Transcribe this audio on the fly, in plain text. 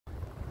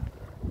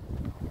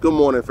Good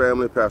morning,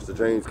 family. Pastor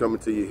James coming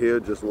to you here.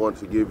 Just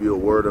wanted to give you a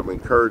word of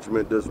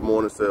encouragement this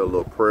morning, say a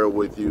little prayer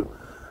with you.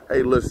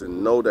 Hey,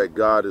 listen, know that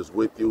God is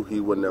with you.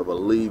 He will never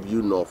leave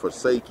you nor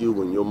forsake you.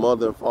 When your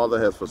mother and father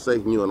has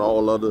forsaken you and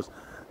all others,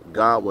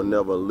 God will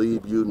never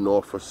leave you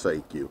nor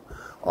forsake you.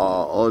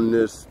 On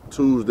this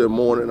Tuesday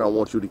morning, I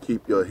want you to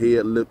keep your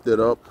head lifted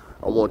up.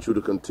 I want you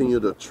to continue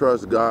to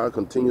trust God,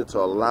 continue to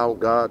allow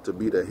God to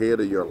be the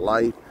head of your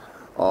life.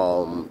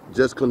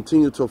 Just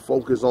continue to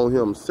focus on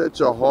Him. Set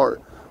your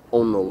heart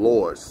on the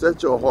Lord.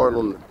 Set your heart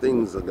on the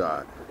things of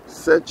God.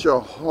 Set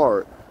your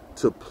heart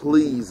to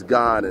please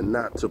God and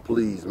not to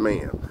please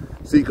man.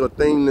 See, because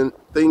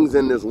things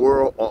in this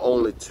world are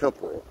only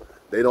temporal.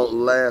 They don't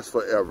last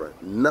forever.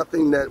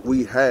 Nothing that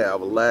we have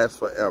lasts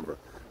forever.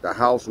 The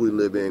house we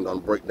live in gonna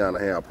break down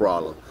and have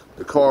problems.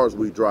 The cars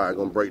we drive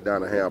gonna break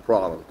down and have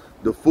problems.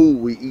 The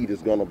food we eat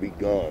is gonna be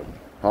gone.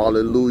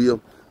 Hallelujah.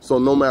 So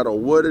no matter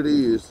what it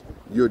is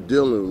you're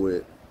dealing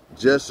with,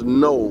 just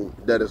know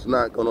that it's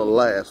not gonna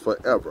last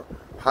forever.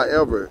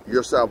 However,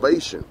 your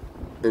salvation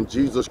in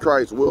Jesus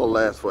Christ will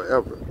last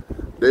forever.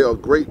 There are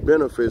great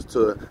benefits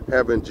to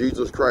having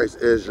Jesus Christ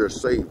as your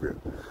Savior.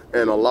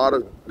 And a lot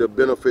of the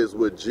benefits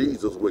with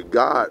Jesus, with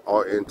God,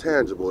 are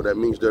intangible. That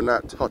means they're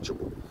not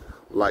touchable.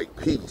 Like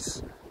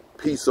peace,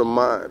 peace of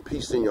mind,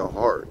 peace in your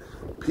heart,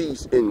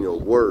 peace in your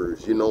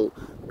words, you know,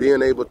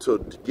 being able to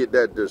get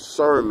that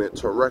discernment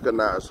to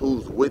recognize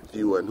who's with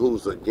you and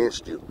who's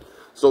against you.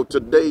 So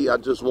today, I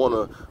just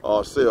want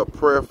to say a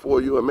prayer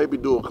for you and maybe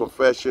do a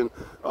confession,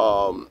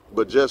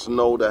 but just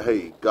know that,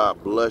 hey,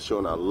 God bless you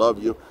and I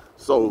love you.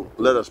 So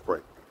let us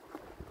pray.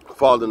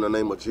 Father, in the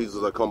name of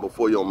Jesus, I come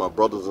before you, my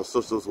brothers and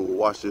sisters who will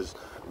watch this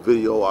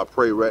video. I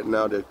pray right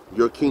now that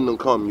your kingdom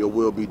come, your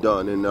will be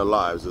done in their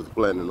lives as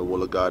planned and the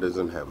will of God is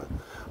in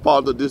heaven.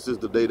 Father, this is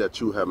the day that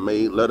you have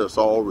made. Let us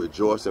all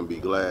rejoice and be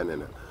glad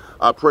in it.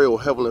 I pray, oh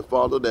Heavenly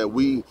Father, that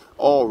we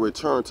all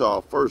return to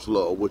our first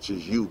love, which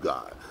is you,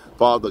 God.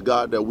 Father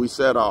God, that we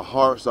set our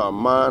hearts, our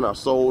mind, our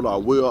soul, our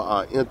will,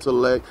 our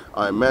intellect,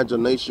 our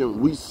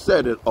imagination, we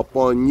set it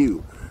upon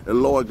you.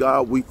 And Lord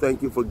God, we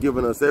thank you for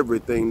giving us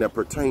everything that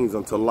pertains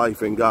unto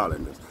life and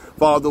godliness.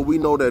 Father, we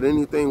know that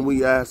anything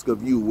we ask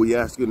of you, we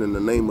ask it in the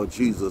name of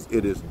Jesus,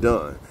 it is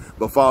done.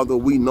 But Father,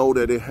 we know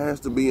that it has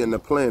to be in the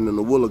plan and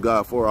the will of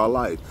God for our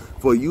life.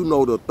 For you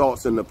know the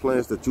thoughts and the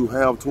plans that you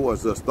have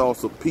towards us,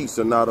 thoughts of peace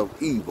and not of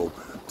evil,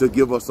 to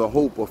give us a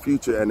hope, a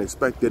future, and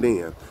expected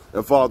end.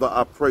 And Father,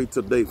 I pray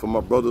today for my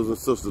brothers and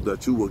sisters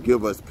that you will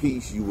give us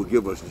peace, you will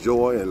give us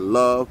joy and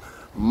love,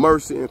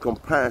 mercy and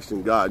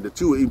compassion, God, that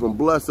you will even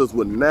bless us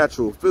with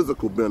natural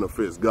physical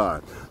benefits,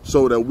 God,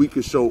 so that we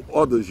can show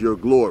others your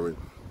glory.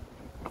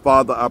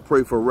 Father, I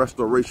pray for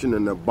restoration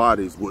in their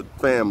bodies with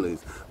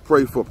families.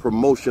 Pray for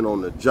promotion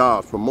on the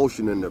jobs,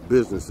 promotion in their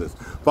businesses.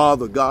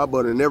 Father God,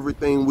 but in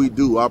everything we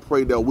do, I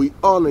pray that we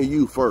honor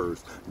you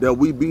first, that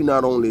we be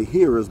not only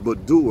hearers,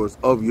 but doers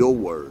of your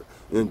word.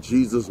 In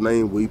Jesus'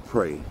 name we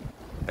pray.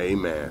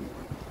 Amen.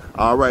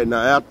 All right,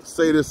 now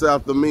say this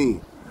after me.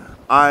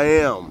 I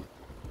am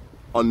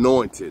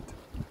anointed.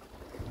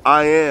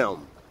 I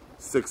am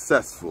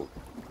successful.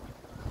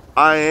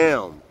 I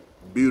am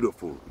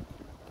beautiful.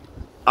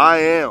 I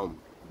am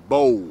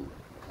bold.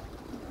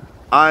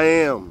 I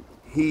am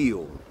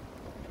healed.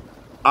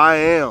 I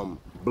am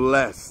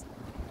blessed.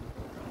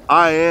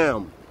 I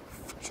am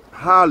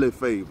highly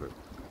favored.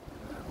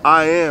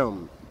 I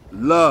am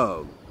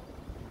loved.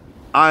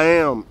 I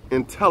am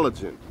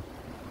intelligent.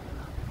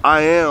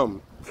 I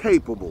am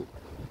capable.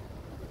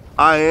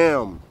 I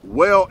am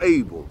well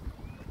able.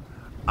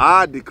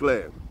 I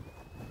declare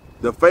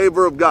the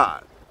favor of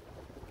God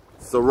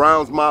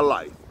surrounds my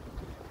life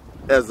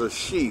as a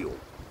shield.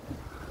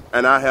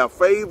 And I have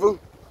favor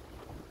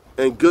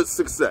and good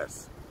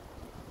success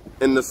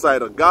in the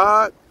sight of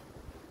God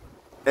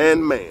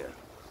and man.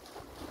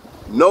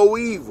 No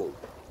evil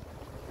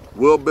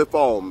will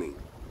befall me,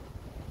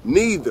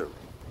 neither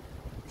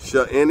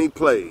shall any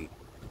plague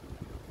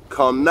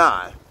come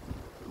nigh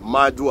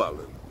my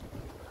dwelling.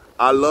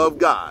 I love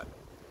God,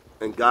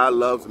 and God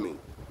loves me.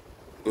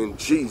 In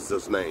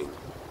Jesus' name,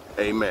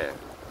 amen.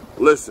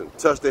 Listen,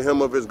 touch the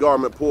hem of his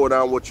garment, pour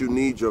down what you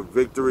need, your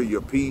victory,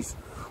 your peace,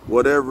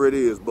 whatever it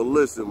is. But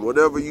listen,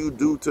 whatever you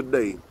do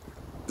today,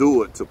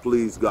 do it to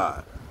please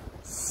God.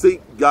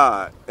 Seek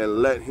God and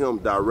let him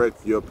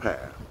direct your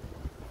path.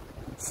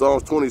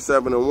 Psalms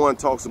 27:1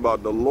 talks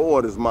about the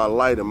Lord is my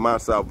light and my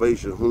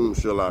salvation, whom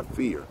shall I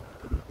fear?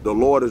 The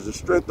Lord is the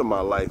strength of my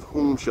life,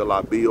 whom shall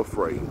I be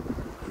afraid?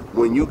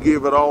 When you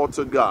give it all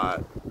to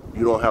God,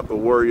 you don't have to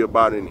worry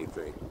about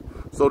anything.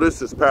 So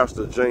this is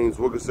Pastor James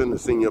Wilkerson, the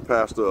senior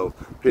pastor of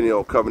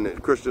Peniel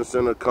Covenant Christian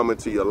Center, coming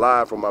to you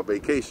live from my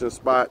vacation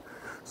spot.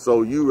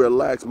 So you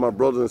relax, my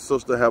brothers and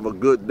sisters. Have a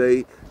good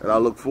day, and I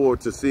look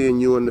forward to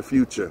seeing you in the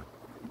future.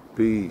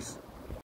 Peace.